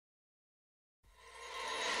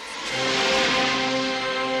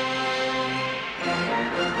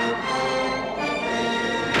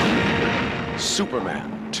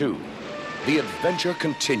Superman 2. The adventure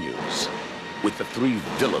continues with the 3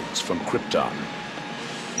 villains from Krypton.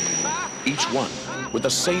 Each one with the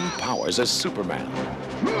same powers as Superman.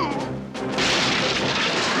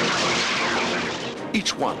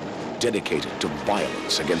 Each one dedicated to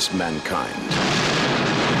violence against mankind.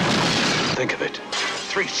 Think of it.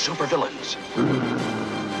 3 supervillains.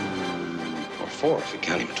 Or 4 if you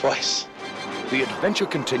count him twice. The adventure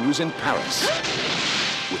continues in Paris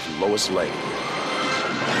with Lois Lane.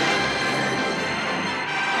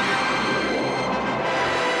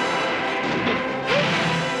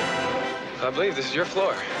 I believe this is your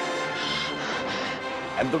floor.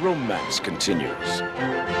 And the romance continues.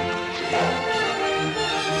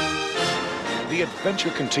 The adventure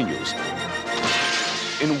continues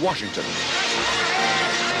in Washington.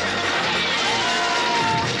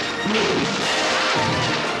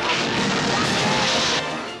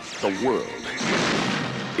 The world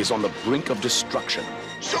is on the brink of destruction.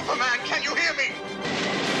 Superman, can you hear me?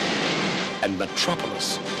 And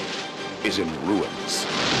Metropolis is in ruins.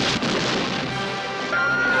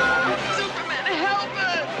 Superman, help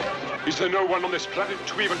us! Is there no one on this planet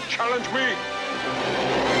to even challenge me?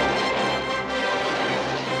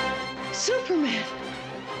 Superman!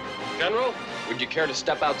 General, would you care to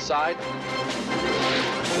step outside?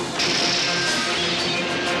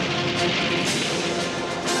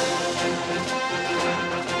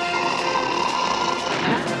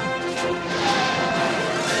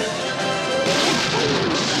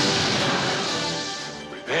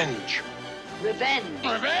 Revenge. Revenge!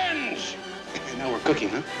 Revenge! Now we're cooking,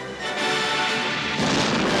 huh?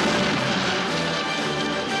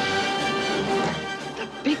 The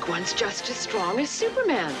big one's just as strong as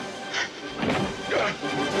Superman.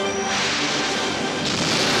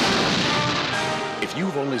 If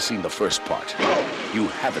you've only seen the first part, you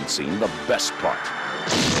haven't seen the best part.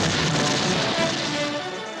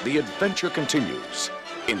 The adventure continues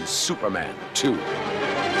in Superman 2.